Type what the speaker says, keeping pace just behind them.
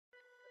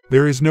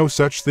There is no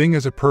such thing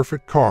as a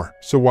perfect car,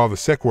 so while the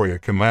Sequoia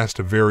can last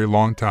a very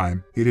long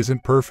time, it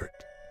isn't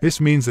perfect. This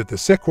means that the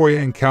Sequoia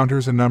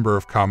encounters a number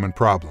of common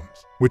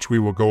problems, which we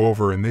will go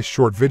over in this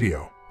short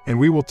video. And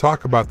we will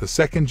talk about the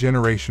second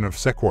generation of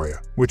Sequoia,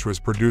 which was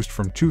produced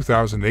from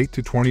 2008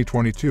 to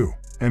 2022.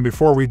 And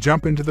before we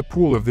jump into the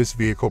pool of this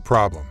vehicle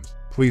problems,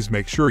 please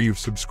make sure you've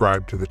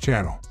subscribed to the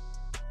channel.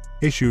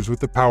 Issues with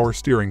the power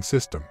steering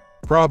system.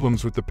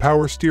 Problems with the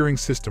power steering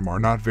system are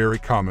not very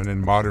common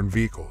in modern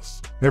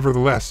vehicles.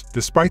 Nevertheless,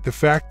 despite the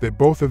fact that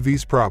both of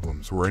these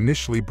problems were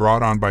initially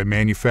brought on by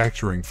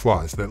manufacturing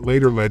flaws that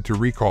later led to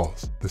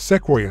recalls, the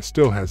Sequoia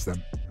still has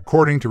them.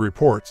 According to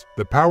reports,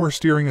 the power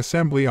steering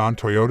assembly on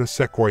Toyota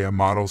Sequoia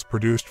models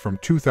produced from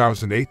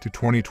 2008 to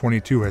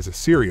 2022 has a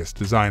serious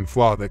design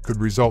flaw that could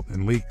result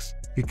in leaks.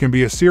 It can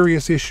be a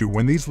serious issue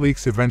when these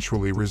leaks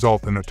eventually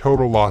result in a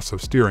total loss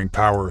of steering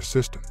power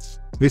assistance.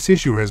 This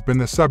issue has been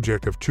the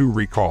subject of 2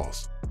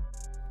 recalls.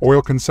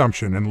 Oil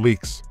consumption and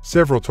leaks.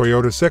 Several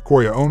Toyota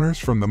Sequoia owners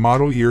from the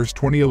model years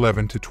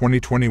 2011 to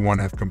 2021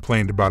 have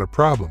complained about a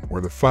problem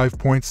where the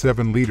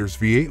 5.7 liters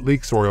V8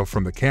 leaks oil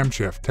from the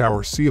camshaft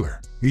tower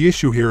sealer. The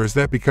issue here is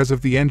that because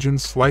of the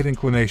engine's slight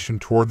inclination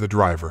toward the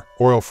driver,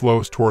 oil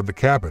flows toward the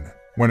cabin and,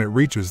 when it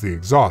reaches the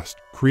exhaust,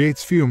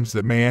 creates fumes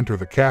that may enter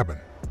the cabin.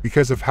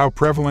 Because of how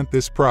prevalent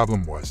this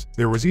problem was,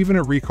 there was even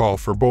a recall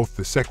for both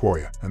the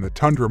Sequoia and the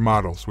Tundra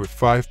models with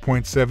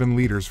 5.7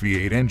 liters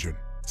V8 engine.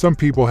 Some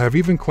people have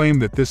even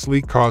claimed that this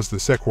leak caused the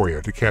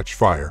Sequoia to catch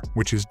fire,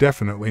 which is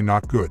definitely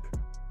not good.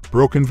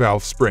 Broken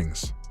valve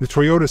springs. The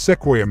Toyota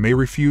Sequoia may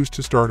refuse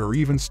to start or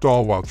even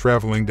stall while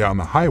traveling down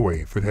the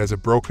highway if it has a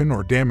broken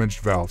or damaged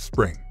valve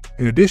spring.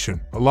 In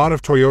addition, a lot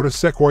of Toyota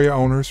Sequoia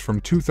owners from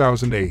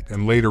 2008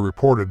 and later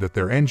reported that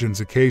their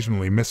engines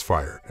occasionally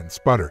misfired and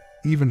sputtered,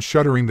 even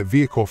shuddering the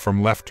vehicle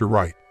from left to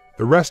right.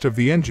 The rest of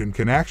the engine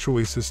can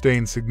actually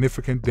sustain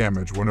significant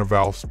damage when a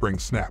valve spring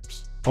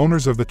snaps.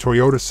 Owners of the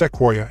Toyota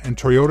Sequoia and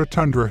Toyota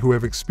Tundra who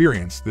have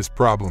experienced this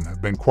problem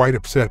have been quite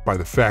upset by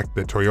the fact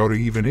that Toyota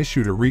even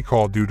issued a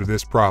recall due to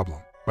this problem,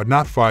 but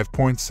not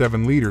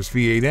 5.7 liters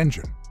V8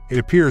 engine. It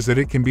appears that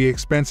it can be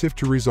expensive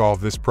to resolve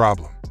this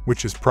problem,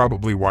 which is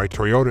probably why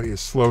Toyota is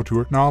slow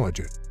to acknowledge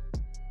it.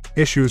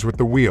 Issues with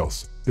the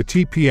wheels. The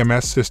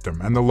TPMS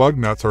system and the lug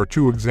nuts are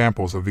 2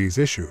 examples of these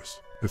issues.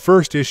 The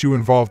first issue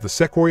involved the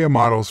Sequoia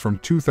models from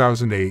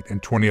 2008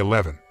 and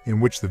 2011,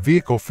 in which the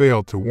vehicle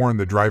failed to warn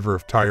the driver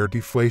of tire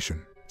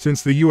deflation.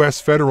 Since the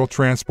U.S. federal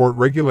transport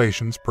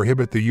regulations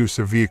prohibit the use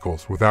of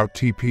vehicles without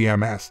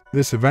TPMS,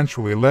 this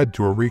eventually led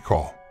to a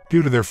recall.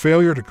 Due to their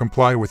failure to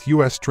comply with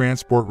U.S.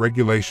 transport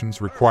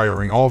regulations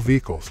requiring all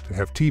vehicles to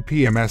have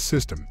TPMS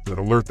systems that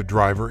alert the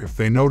driver if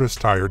they notice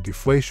tire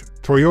deflation,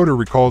 Toyota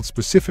recalled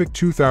specific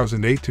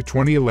 2008 to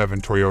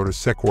 2011 Toyota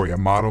Sequoia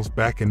models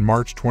back in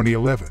March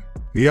 2011.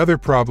 The other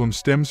problem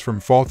stems from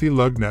faulty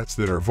lug nuts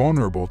that are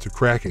vulnerable to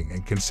cracking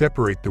and can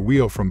separate the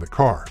wheel from the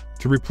car.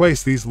 To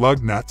replace these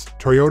lug nuts,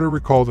 Toyota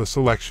recalled a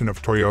selection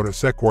of Toyota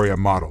Sequoia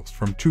models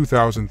from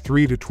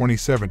 2003 to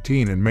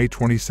 2017 in May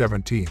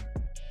 2017.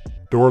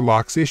 Door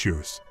locks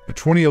issues. A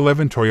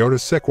 2011 Toyota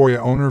Sequoia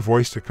owner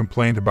voiced a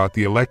complaint about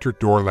the electric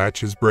door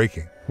latches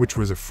breaking, which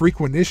was a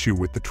frequent issue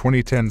with the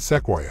 2010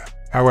 Sequoia.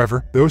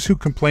 However, those who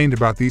complained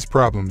about these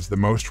problems the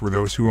most were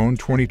those who owned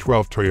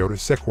 2012 Toyota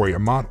Sequoia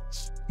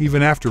models.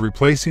 Even after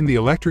replacing the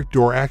electric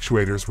door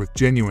actuators with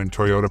genuine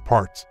Toyota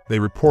parts, they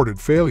reported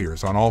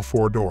failures on all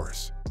 4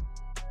 doors.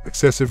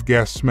 Excessive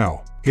gas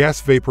smell.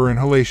 Gas vapor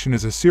inhalation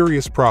is a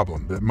serious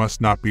problem that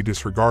must not be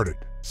disregarded.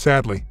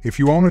 Sadly, if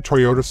you own a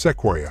Toyota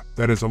Sequoia,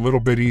 that is a little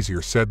bit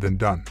easier said than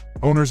done.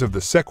 Owners of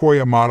the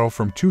Sequoia model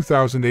from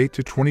 2008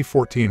 to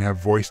 2014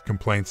 have voiced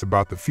complaints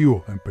about the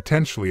fuel and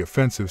potentially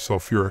offensive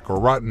sulfuric or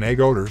rotten egg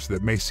odors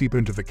that may seep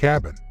into the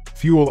cabin.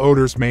 Fuel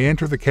odors may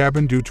enter the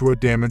cabin due to a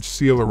damaged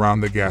seal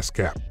around the gas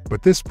cap,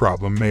 but this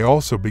problem may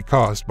also be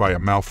caused by a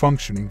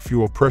malfunctioning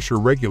fuel pressure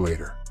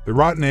regulator. The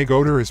rotten egg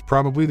odor is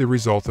probably the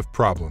result of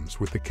problems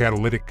with the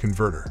catalytic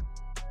converter.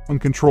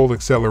 Uncontrolled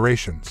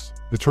accelerations.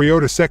 The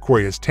Toyota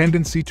Sequoia's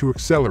tendency to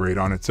accelerate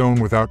on its own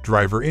without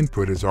driver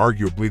input is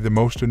arguably the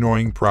most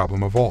annoying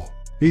problem of all.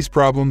 These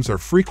problems are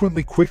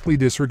frequently quickly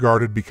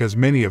disregarded because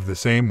many of the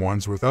same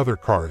ones with other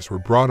cars were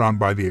brought on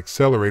by the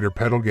accelerator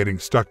pedal getting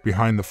stuck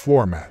behind the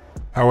floor mat.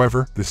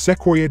 However, the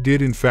Sequoia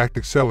did in fact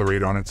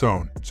accelerate on its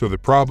own, so the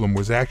problem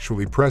was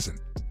actually present.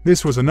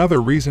 This was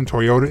another reason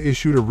Toyota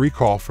issued a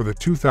recall for the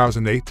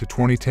 2008 to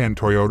 2010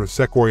 Toyota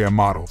Sequoia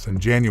models in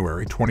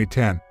January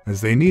 2010,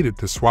 as they needed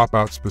to swap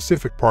out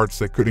specific parts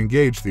that could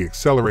engage the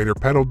accelerator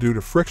pedal due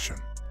to friction.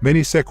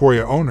 Many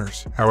Sequoia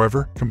owners,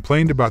 however,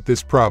 complained about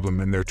this problem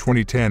in their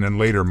 2010 and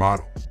later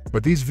models,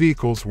 but these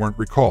vehicles weren't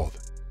recalled.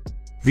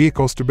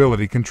 Vehicle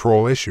stability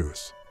control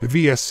issues. The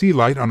VSC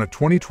light on a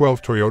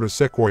 2012 Toyota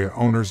Sequoia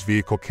owner's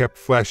vehicle kept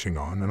flashing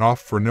on and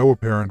off for no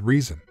apparent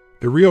reason.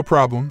 The real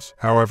problems,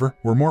 however,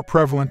 were more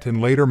prevalent in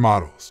later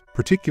models,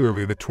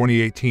 particularly the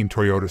 2018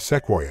 Toyota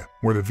Sequoia,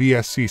 where the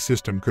VSC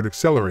system could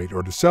accelerate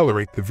or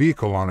decelerate the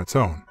vehicle on its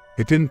own.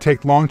 It didn't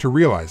take long to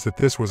realize that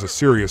this was a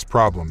serious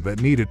problem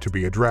that needed to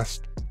be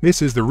addressed.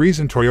 This is the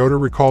reason Toyota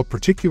recalled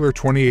particular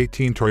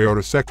 2018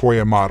 Toyota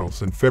Sequoia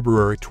models in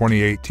February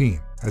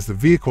 2018, as the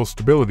vehicle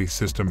stability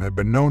system had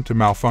been known to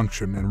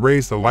malfunction and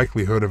raised the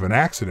likelihood of an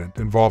accident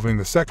involving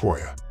the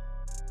Sequoia.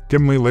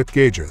 Dimly lit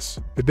gauges.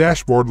 The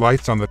dashboard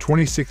lights on the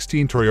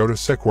 2016 Toyota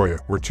Sequoia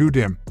were too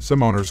dim,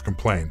 some owners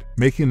complained,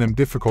 making them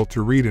difficult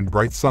to read in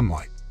bright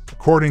sunlight.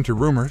 According to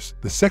rumors,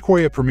 the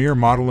Sequoia Premier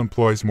model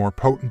employs more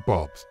potent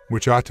bulbs,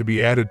 which ought to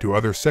be added to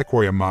other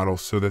Sequoia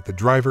models so that the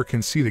driver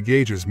can see the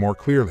gauges more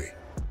clearly.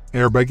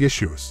 Airbag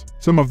issues.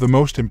 Some of the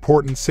most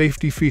important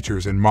safety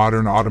features in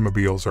modern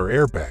automobiles are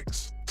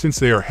airbags. Since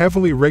they are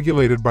heavily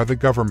regulated by the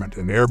government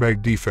and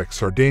airbag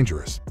defects are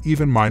dangerous,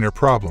 even minor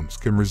problems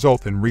can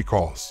result in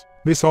recalls.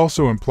 This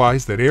also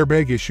implies that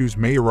airbag issues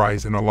may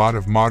arise in a lot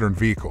of modern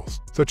vehicles,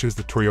 such as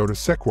the Toyota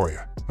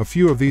Sequoia. A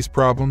few of these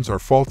problems are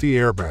faulty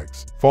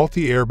airbags,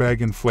 faulty airbag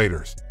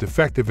inflators,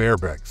 defective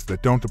airbags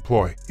that don't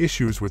deploy,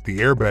 issues with the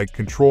airbag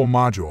control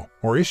module,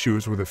 or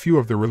issues with a few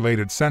of the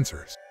related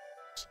sensors.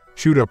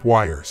 Shoot-up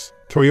wires.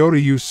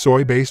 Toyota used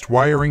soy-based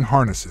wiring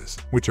harnesses,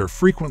 which are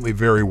frequently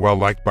very well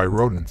liked by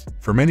rodents,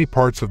 for many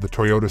parts of the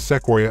Toyota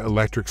Sequoia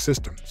electric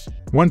systems.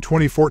 One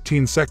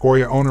 2014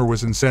 Sequoia owner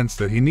was incensed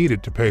that he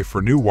needed to pay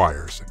for new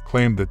wires and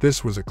claimed that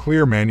this was a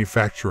clear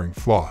manufacturing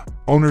flaw.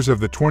 Owners of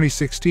the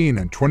 2016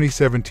 and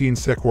 2017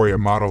 Sequoia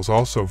models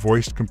also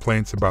voiced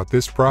complaints about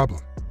this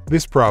problem.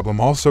 This problem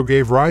also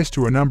gave rise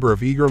to a number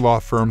of eager law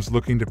firms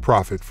looking to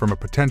profit from a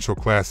potential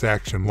class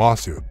action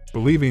lawsuit,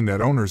 believing that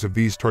owners of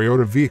these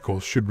Toyota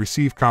vehicles should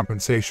receive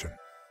compensation.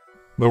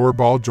 Lower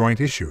ball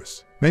joint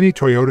issues. Many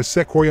Toyota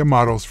Sequoia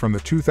models from the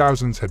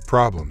 2000s had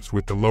problems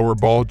with the lower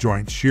ball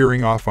joint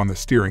shearing off on the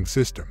steering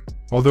system.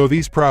 Although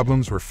these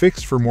problems were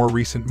fixed for more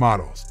recent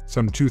models,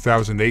 some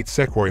 2008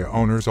 Sequoia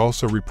owners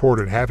also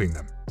reported having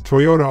them.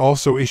 Toyota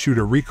also issued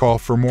a recall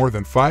for more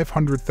than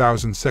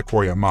 500,000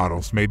 Sequoia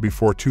models made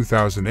before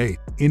 2008,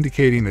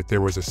 indicating that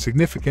there was a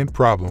significant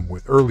problem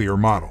with earlier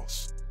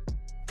models.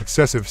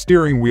 Excessive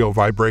steering wheel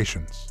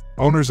vibrations.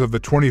 Owners of the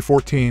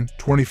 2014,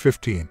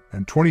 2015,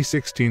 and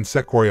 2016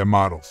 Sequoia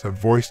models have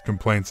voiced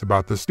complaints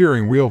about the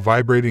steering wheel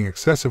vibrating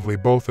excessively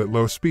both at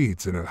low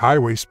speeds and at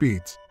highway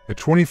speeds. A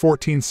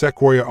 2014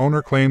 Sequoia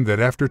owner claimed that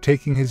after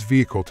taking his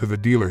vehicle to the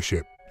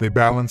dealership, they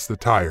balanced the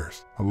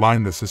tires,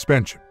 aligned the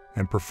suspension,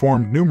 and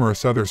performed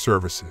numerous other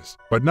services,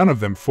 but none of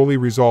them fully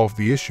resolved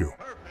the issue.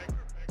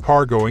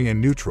 Car going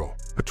in neutral.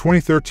 A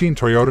 2013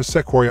 Toyota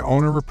Sequoia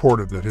owner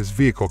reported that his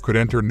vehicle could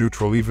enter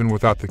neutral even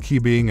without the key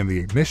being in the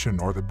ignition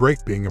or the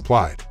brake being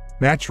applied.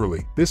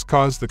 Naturally, this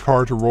caused the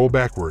car to roll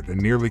backward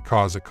and nearly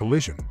cause a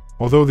collision.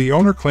 Although the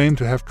owner claimed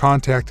to have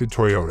contacted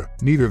Toyota,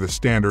 neither the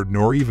standard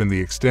nor even the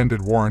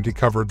extended warranty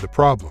covered the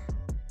problem.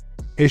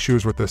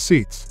 Issues with the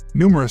seats.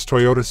 Numerous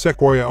Toyota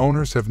Sequoia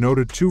owners have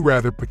noted two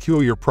rather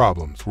peculiar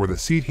problems where the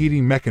seat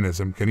heating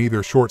mechanism can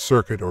either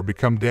short-circuit or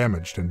become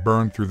damaged and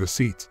burn through the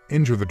seats,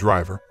 injure the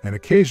driver, and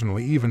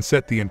occasionally even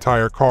set the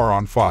entire car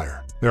on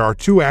fire. There are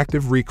two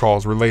active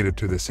recalls related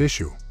to this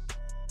issue.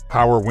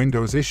 Power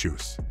windows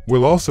issues.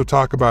 We'll also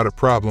talk about a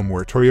problem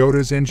where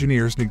Toyota's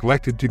engineers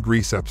neglected to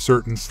grease up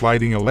certain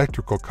sliding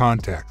electrical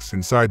contacts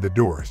inside the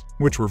doors,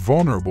 which were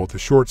vulnerable to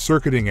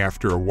short-circuiting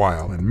after a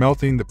while and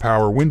melting the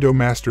power window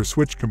master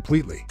switch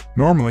completely.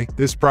 Normally,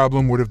 this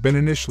problem would have been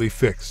initially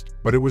fixed,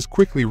 but it was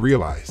quickly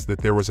realized that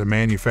there was a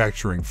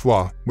manufacturing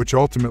flaw, which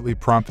ultimately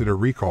prompted a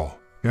recall.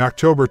 In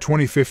October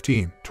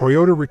 2015,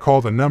 Toyota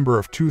recalled a number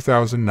of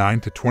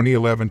 2009 to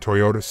 2011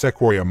 Toyota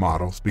Sequoia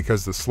models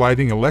because the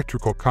sliding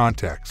electrical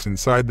contacts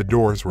inside the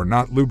doors were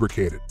not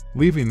lubricated,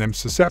 leaving them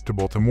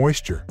susceptible to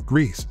moisture,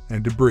 grease,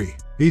 and debris.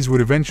 These would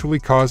eventually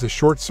cause a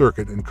short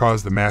circuit and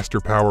cause the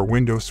master power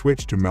window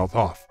switch to melt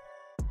off.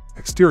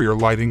 Exterior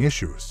lighting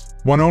issues.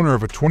 One owner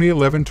of a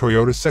 2011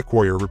 Toyota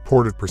Sequoia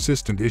reported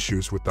persistent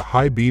issues with the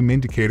high beam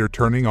indicator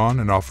turning on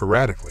and off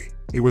erratically.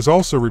 It was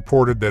also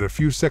reported that a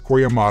few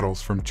Sequoia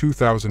models from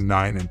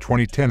 2009 and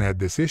 2010 had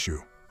this issue.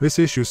 This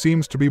issue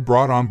seems to be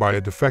brought on by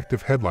a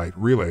defective headlight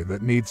relay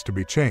that needs to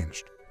be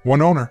changed.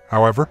 One owner,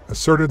 however,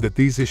 asserted that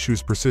these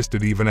issues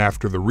persisted even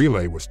after the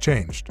relay was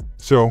changed.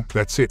 So,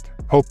 that's it.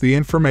 Hope the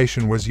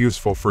information was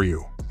useful for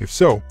you. If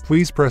so,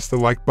 please press the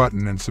like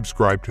button and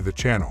subscribe to the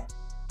channel.